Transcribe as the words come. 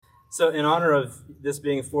So in honor of this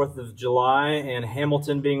being 4th of July and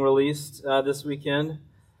Hamilton being released this weekend,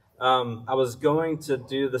 I was going to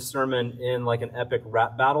do the sermon in like an epic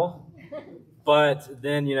rap battle, but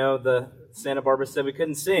then, the Santa Barbara said we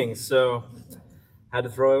couldn't sing, so I had to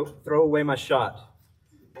throw away my shot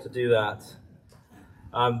to do that.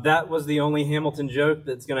 That was the only Hamilton joke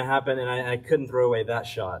that's going to happen, and I couldn't throw away that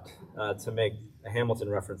shot to make a Hamilton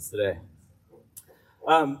reference today.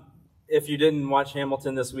 If you didn't watch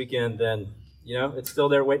Hamilton this weekend, then, it's still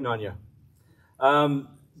there waiting on you.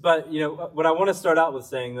 But, what I want to start out with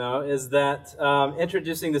saying, though, is that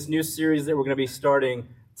introducing this new series that we're going to be starting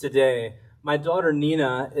today, my daughter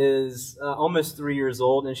Nina is almost 3 years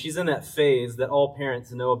old, and she's in that phase that all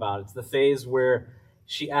parents know about. It's the phase where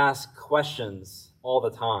she asks questions all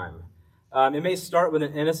the time. It may start with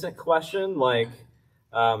an innocent question like,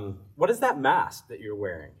 what is that mask that you're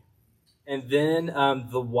wearing? And then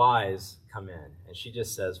the whys come in, and she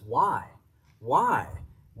just says, why? Why?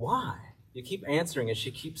 Why? You keep answering, and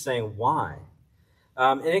she keeps saying, why?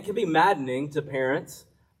 And it can be maddening to parents,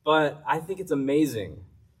 but I think it's amazing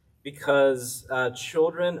because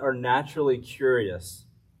children are naturally curious.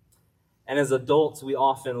 And as adults, we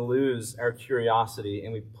often lose our curiosity,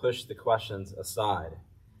 and we push the questions aside.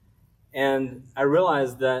 And I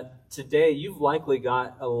realize that today you've likely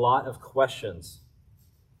got a lot of questions.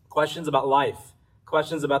 Questions about life,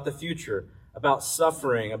 questions about the future, about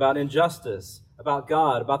suffering, about injustice, about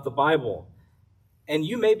God, about the Bible. And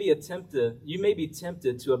you may be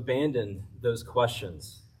tempted to abandon those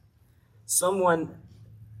questions. Someone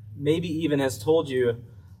maybe even has told you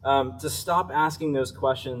to stop asking those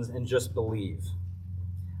questions and just believe.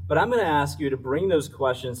 But I'm going to ask you to bring those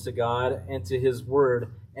questions to God and to His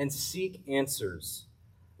Word and seek answers,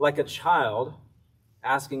 like a child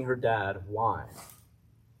asking her dad, why?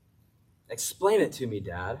 Explain it to me,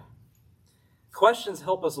 Dad. Questions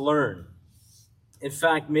help us learn. In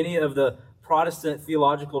fact, many of the Protestant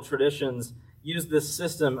theological traditions use this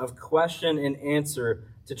system of question and answer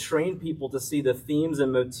to train people to see the themes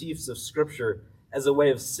and motifs of Scripture as a way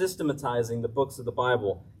of systematizing the books of the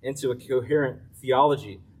Bible into a coherent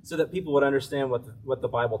theology so that people would understand what the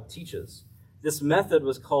Bible teaches. This method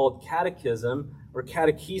was called catechism or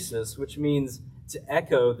catechesis, which means to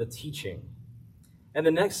echo the teaching. And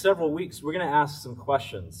the next several weeks, we're going to ask some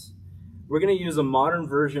questions. We're going to use a modern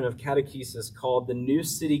version of catechesis called the New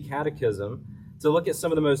City Catechism to look at some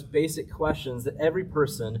of the most basic questions that every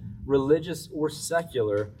person, religious or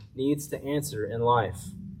secular, needs to answer in life.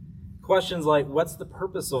 Questions like, what's the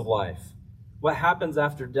purpose of life? What happens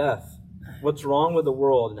after death? What's wrong with the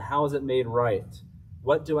world, and how is it made right?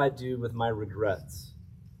 What do I do with my regrets?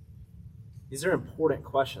 These are important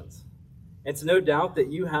questions. It's no doubt that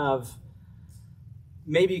you have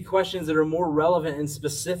maybe questions that are more relevant and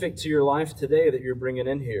specific to your life today that you're bringing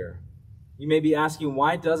in here. You may be asking,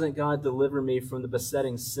 why doesn't God deliver me from the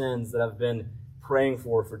besetting sins that I've been praying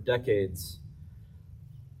for decades?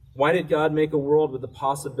 Why did God make a world with the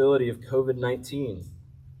possibility of COVID-19?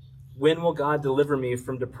 When will God deliver me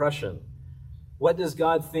from depression? What does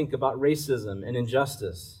God think about racism and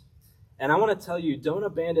injustice? And I want to tell you, don't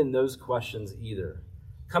abandon those questions either.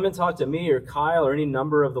 Come and talk to me or Kyle or any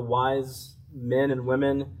number of the wise men and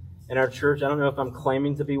women in our church. I don't know if I'm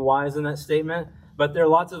claiming to be wise in that statement, but there's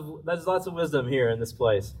lots of wisdom here in this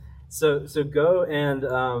place. So go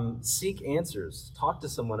and seek answers. Talk to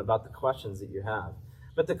someone about the questions that you have.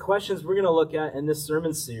 But the questions we're going to look at in this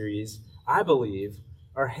sermon series, I believe,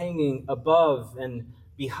 are hanging above and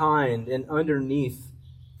behind and underneath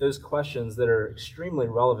those questions that are extremely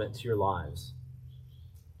relevant to your lives.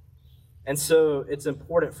 And so it's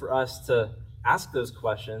important for us to ask those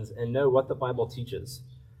questions and know what the Bible teaches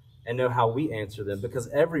and know how we answer them, because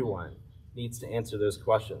everyone needs to answer those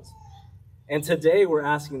questions. And today we're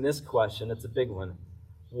asking this question. It's a big one.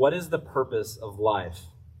 What is the purpose of life?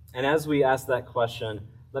 And as we ask that question,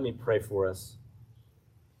 let me pray for us.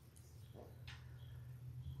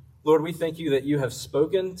 Lord, we thank you that you have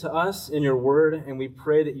spoken to us in your word, and we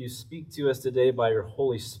pray that you speak to us today by your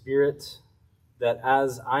Holy Spirit, that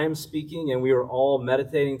as I am speaking and we are all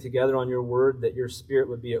meditating together on your word, that your Spirit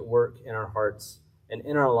would be at work in our hearts and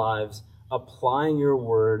in our lives, applying your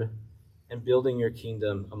word and building your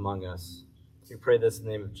kingdom among us. We pray this in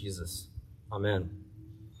the name of Jesus. Amen.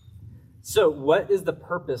 So, what is the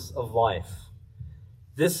purpose of life?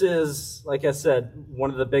 This is, like I said, one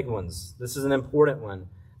of the big ones. This is an important one.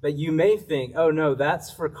 But you may think, oh no,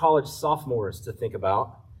 that's for college sophomores to think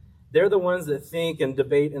about. They're the ones that think and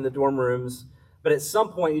debate in the dorm rooms. But at some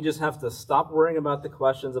point, you just have to stop worrying about the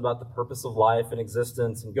questions about the purpose of life and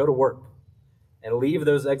existence and go to work and leave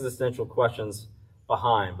those existential questions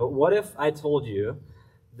behind. But what if I told you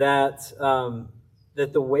that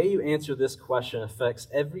the way you answer this question affects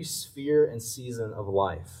every sphere and season of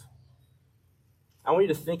life. I want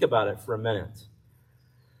you to think about it for a minute.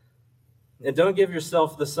 And don't give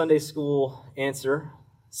yourself the Sunday school answer.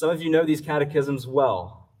 Some of you know these catechisms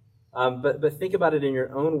well, but think about it in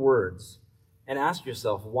your own words and ask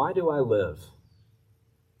yourself, why do I live?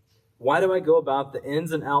 Why do I go about the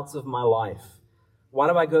ins and outs of my life? Why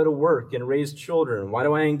do I go to work and raise children? Why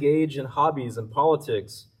do I engage in hobbies and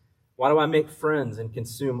politics? Why do I make friends and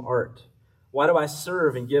consume art? Why do I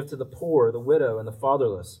serve and give to the poor, the widow, and the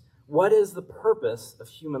fatherless? What is the purpose of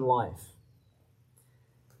human life?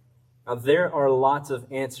 Now, there are lots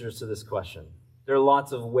of answers to this question. There are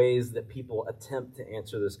lots of ways that people attempt to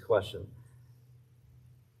answer this question.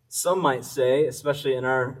 Some might say, especially in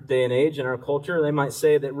our day and age, in our culture, they might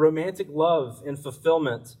say that romantic love and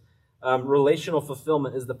fulfillment, relational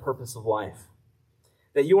fulfillment, is the purpose of life.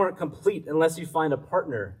 That you aren't complete unless you find a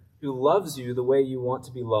partner who loves you the way you want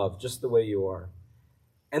to be loved, just the way you are.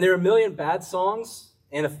 And there are a million bad songs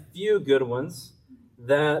and a few good ones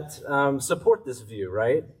that support this view,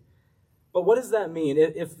 right? But what does that mean?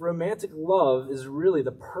 If romantic love is really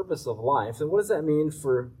the purpose of life, then what does that mean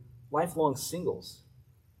for lifelong singles?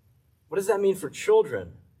 What does that mean for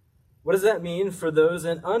children? What does that mean for those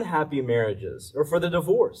in unhappy marriages, or for the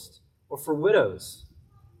divorced, or for widows?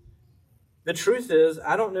 The truth is,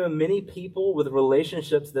 I don't know many people with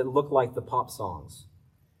relationships that look like the pop songs.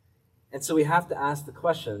 And so we have to ask the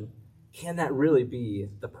question, can that really be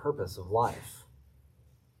the purpose of life?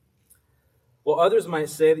 Well, others might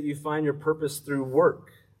say that you find your purpose through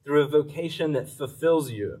work, through a vocation that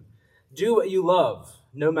fulfills you. Do what you love,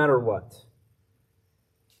 no matter what.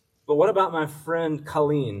 But what about my friend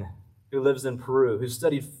Colleen, who lives in Peru, who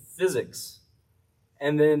studied physics,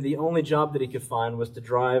 and then the only job that he could find was to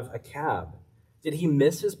drive a cab? Did he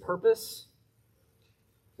miss his purpose?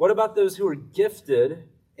 What about those who are gifted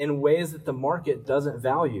in ways that the market doesn't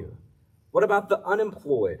value? What about the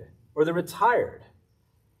unemployed or the retired?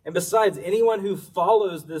 And besides, anyone who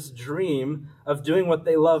follows this dream of doing what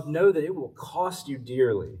they love, know that it will cost you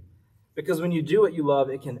dearly. Because when you do what you love,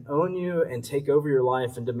 it can own you and take over your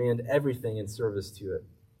life and demand everything in service to it.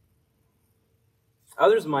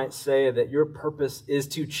 Others might say that your purpose is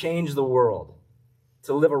to change the world,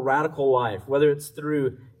 to live a radical life, whether it's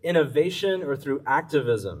through innovation or through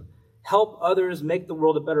activism. Help others make the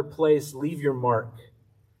world a better place, leave your mark.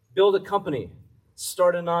 Build a company,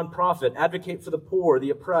 start a nonprofit, advocate for the poor, the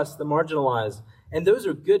oppressed, the marginalized. And those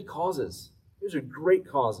are good causes. Those are great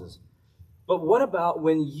causes. But what about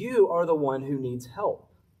when you are the one who needs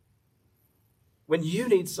help? When you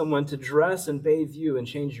need someone to dress and bathe you and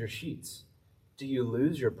change your sheets, do you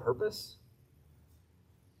lose your purpose?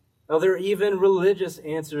 Now, there are even religious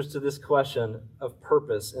answers to this question of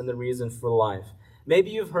purpose and the reason for life. Maybe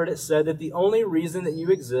you've heard it said that the only reason that you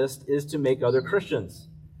exist is to make other Christians.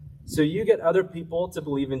 So you get other people to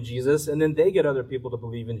believe in Jesus, and then they get other people to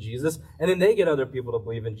believe in Jesus, and then they get other people to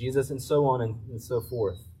believe in Jesus, and so on and so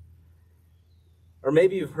forth. Or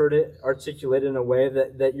maybe you've heard it articulated in a way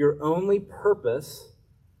that your only purpose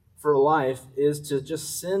for life is to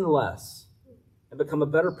just sin less and become a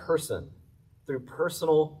better person through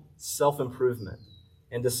personal self-improvement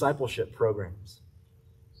and discipleship programs.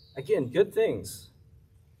 Again, good things.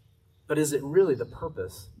 But is it really the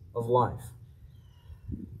purpose of life?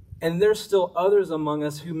 And there's still others among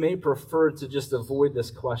us who may prefer to just avoid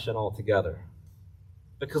this question altogether,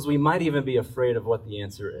 because we might even be afraid of what the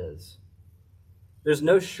answer is. There's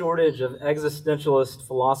no shortage of existentialist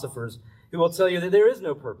philosophers who will tell you that there is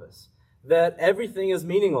no purpose, that everything is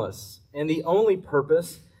meaningless, and the only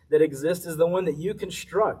purpose that exists is the one that you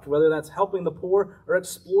construct, whether that's helping the poor or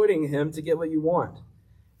exploiting him to get what you want.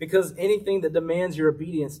 Because anything that demands your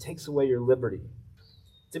obedience takes away your liberty.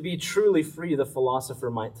 To be truly free, the philosopher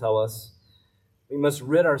might tell us, we must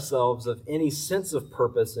rid ourselves of any sense of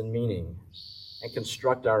purpose and meaning and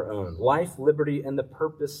construct our own. Life, liberty, and the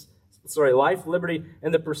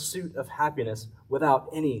pursuit of happiness without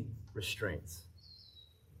any restraints.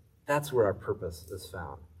 That's where our purpose is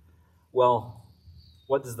found. Well,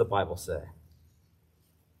 what does the Bible say?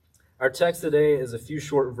 Our text today is a few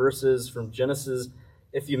short verses from Genesis.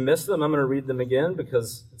 If you missed them, I'm going to read them again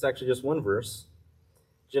because it's actually just one verse.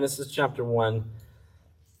 Genesis chapter 1.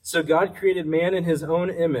 So God created man in his own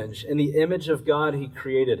image. In the image of God, he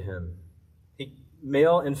created him.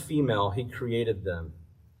 Male and female, he created them.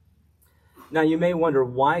 Now, you may wonder,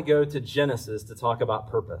 why go to Genesis to talk about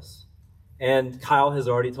purpose? And Kyle has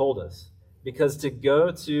already told us. Because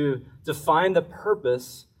to find the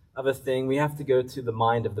purpose of a thing, we have to go to the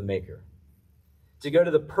mind of the maker. To go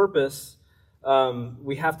to the purpose,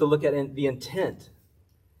 we have to look at the intent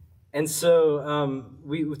And so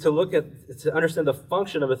to understand the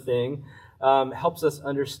function of a thing helps us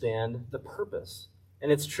understand the purpose.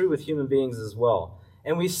 And it's true with human beings as well.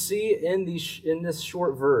 And we see in this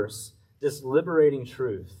short verse this liberating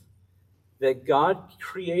truth that God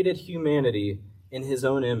created humanity in his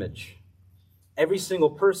own image. Every single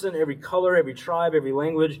person, every color, every tribe, every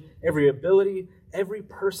language, every ability, every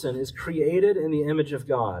person is created in the image of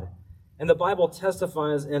God. And the Bible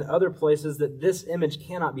testifies in other places that this image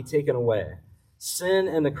cannot be taken away. Sin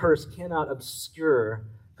and the curse cannot obscure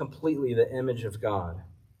completely the image of God.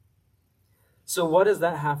 So what does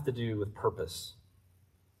that have to do with purpose?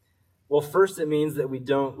 Well, first it means that we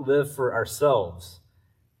don't live for ourselves.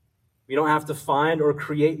 We don't have to find or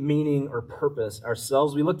create meaning or purpose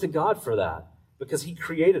ourselves. We look to God for that because he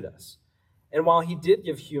created us. And while he did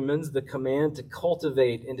give humans the command to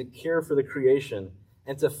cultivate and to care for the creation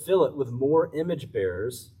and to fill it with more image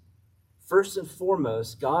bearers, first and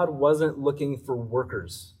foremost, God wasn't looking for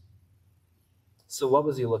workers. So what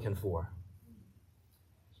was he looking for?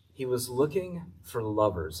 He was looking for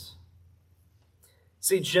lovers.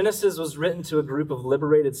 See, Genesis was written to a group of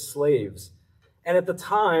liberated slaves. And at the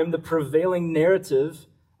time, the prevailing narrative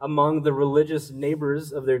among the religious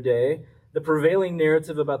neighbors of their day, the prevailing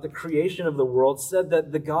narrative about the creation of the world said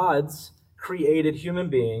that the gods created human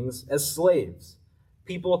beings as slaves,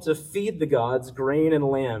 people to feed the gods grain and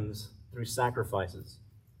lambs through sacrifices.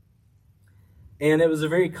 And it was a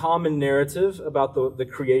very common narrative about the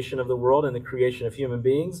creation of the world and the creation of human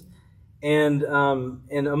beings. And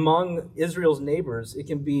among Israel's neighbors, it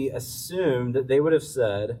can be assumed that they would have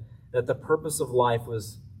said that the purpose of life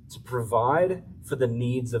was to provide for the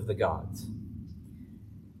needs of the gods.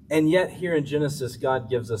 And yet here in Genesis, God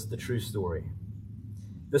gives us the true story.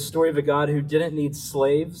 The story of a God who didn't need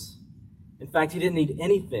slaves. In fact, he didn't need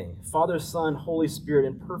anything. Father, Son, Holy Spirit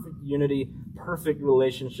in perfect unity, perfect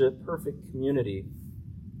relationship, perfect community,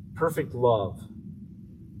 perfect love.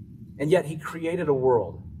 And yet he created a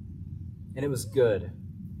world, and it was good.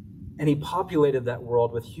 And he populated that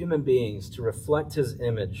world with human beings to reflect his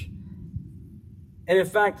image. And in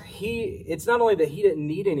fact, it's not only that he didn't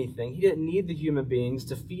need anything, he didn't need the human beings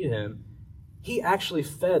to feed him. He actually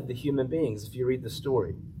fed the human beings, if you read the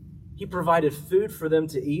story. He provided food for them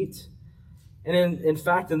to eat. And in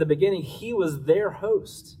fact, in the beginning, he was their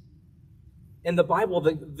host. In the Bible,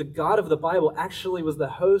 the God of the Bible actually was the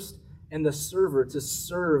host and the server to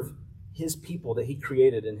serve his people that he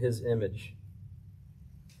created in his image.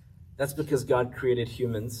 That's because God created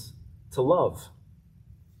humans to love,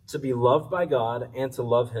 to be loved by God and to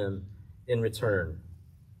love him in return.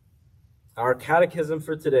 Our catechism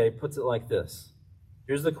for today puts it like this.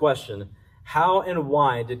 Here's the question. How and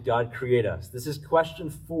why did God create us? This is question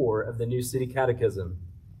 4 of the New City Catechism.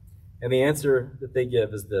 And the answer that they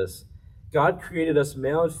give is this. God created us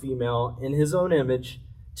male and female in his own image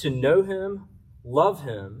to know him, love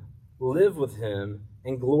him, live with him,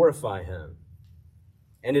 and glorify him.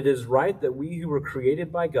 And it is right that we who were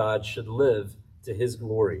created by God should live to his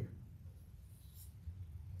glory.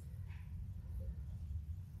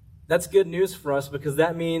 That's good news for us because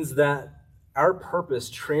that means that our purpose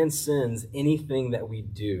transcends anything that we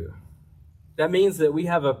do. That means that we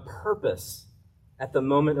have a purpose at the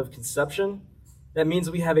moment of conception. That means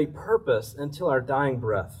we have a purpose until our dying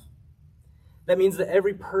breath. That means that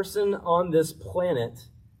every person on this planet,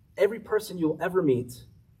 every person you'll ever meet,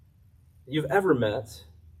 you've ever met,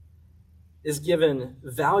 is given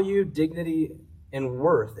value, dignity, and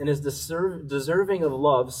worth, and is deserving of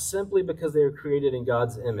love simply because they are created in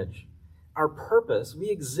God's image. Our purpose, we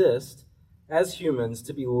exist as humans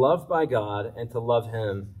to be loved by God and to love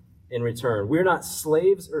him in return. We're not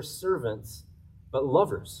slaves or servants, but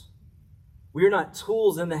lovers. We are not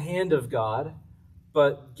tools in the hand of God,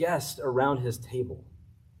 but guests around his table.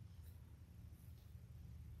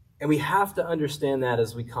 And we have to understand that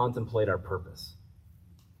as we contemplate our purpose.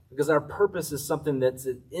 Because our purpose is something that's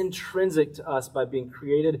intrinsic to us by being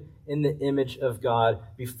created in the image of God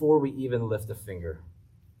before we even lift a finger.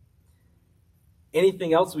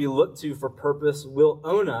 Anything else we look to for purpose will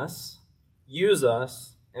own us, use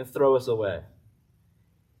us, and throw us away.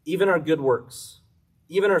 Even our good works,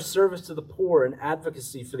 even our service to the poor and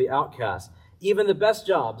advocacy for the outcast, even the best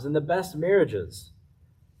jobs and the best marriages.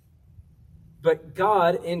 But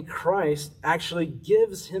God in Christ actually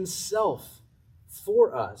gives himself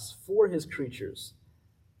for us, for his creatures.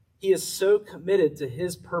 He is so committed to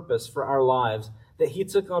his purpose for our lives that he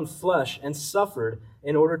took on flesh and suffered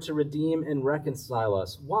in order to redeem and reconcile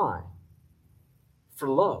us. Why? For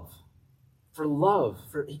love. For love.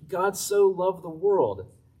 For God so loved the world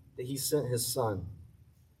that he sent his Son.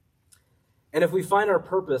 And if we find our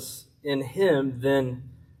purpose in him, then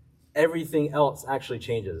everything else actually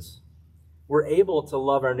changes. We're able to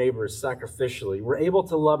love our neighbors sacrificially. We're able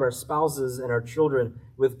to love our spouses and our children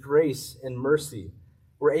with grace and mercy.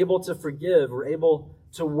 We're able to forgive. We're able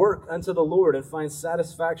to work unto the Lord and find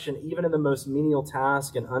satisfaction even in the most menial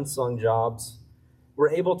tasks and unsung jobs.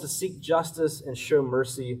 We're able to seek justice and show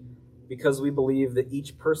mercy because we believe that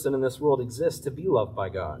each person in this world exists to be loved by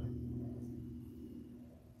God.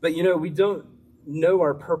 But we don't know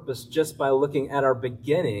our purpose just by looking at our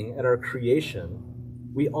beginning, at our creation.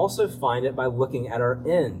 We also find it by looking at our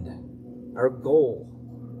end, our goal,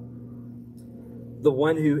 the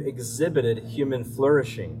one who exhibited human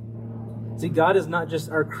flourishing. See, God is not just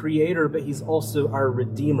our creator, but he's also our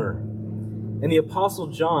redeemer. And the Apostle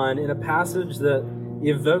John, in a passage that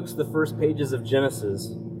evokes the first pages of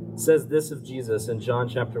Genesis, says this of Jesus in John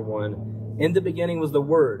chapter 1, "In the beginning was the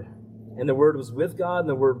Word, and the Word was with God, and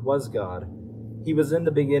the Word was God. He was in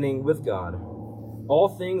the beginning with God. All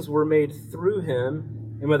things were made through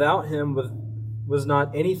him, and without him was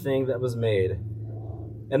not anything that was made.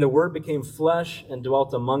 And the Word became flesh and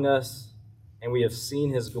dwelt among us, and we have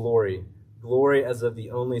seen his glory, glory as of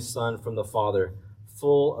the only Son from the Father,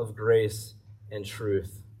 full of grace and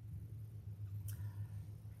truth."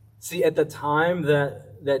 See, at the time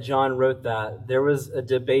that John wrote that, there was a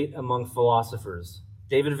debate among philosophers.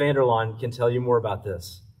 David Vanderlaan can tell you more about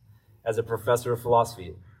this as a professor of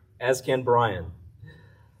philosophy, as can Brian.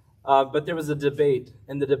 But there was a debate,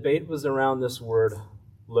 and the debate was around this word,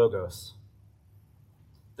 logos,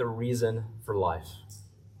 the reason for life.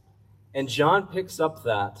 And John picks up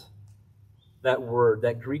that word,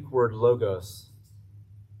 that Greek word logos,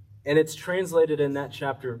 and it's translated in that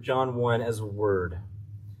chapter of John 1 as word.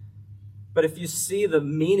 But if you see the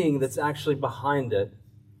meaning that's actually behind it,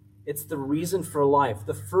 it's the reason for life,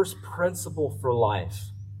 the first principle for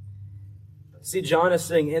life. See, John is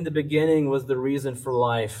saying, in the beginning was the reason for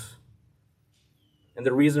life. And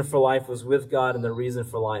the reason for life was with God, and the reason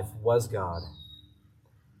for life was God.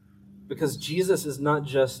 Because Jesus is not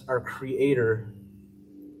just our creator,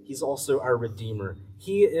 he's also our redeemer.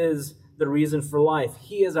 He is the reason for life.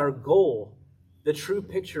 He is our goal, the true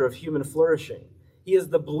picture of human flourishing. He is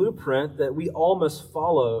the blueprint that we all must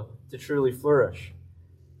follow to truly flourish.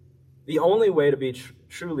 The only way to be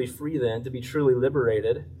truly free then, to be truly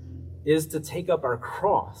liberated, is to take up our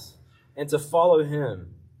cross and to follow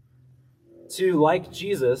him. To, like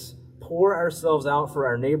Jesus, pour ourselves out for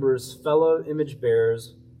our neighbors, fellow image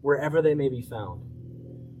bearers, wherever they may be found.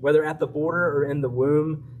 Whether at the border or in the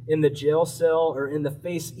womb, in the jail cell, or in the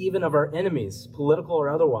face even of our enemies, political or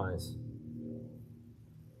otherwise.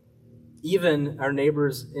 Even our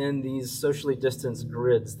neighbors in these socially distanced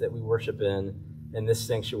grids that we worship in this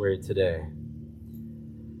sanctuary today.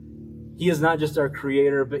 He is not just our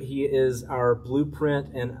creator, but he is our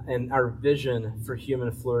blueprint and our vision for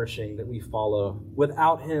human flourishing that we follow.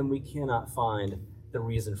 Without him, we cannot find the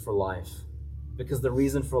reason for life, because the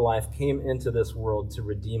reason for life came into this world to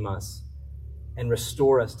redeem us and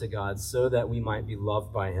restore us to God so that we might be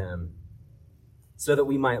loved by him, so that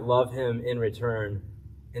we might love him in return,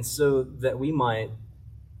 and so that we might,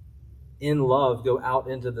 in love, go out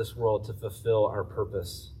into this world to fulfill our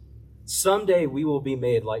purpose. Someday we will be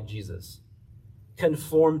made like Jesus,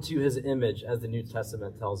 conformed to his image, as the New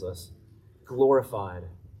Testament tells us, glorified.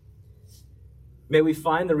 May we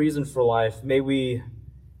find the reason for life. May we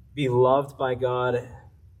be loved by God,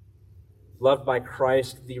 loved by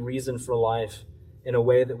Christ, the reason for life, in a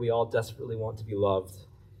way that we all desperately want to be loved.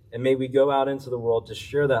 And may we go out into the world to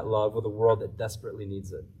share that love with a world that desperately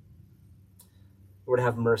needs it. Lord,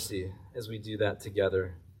 have mercy as we do that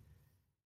together.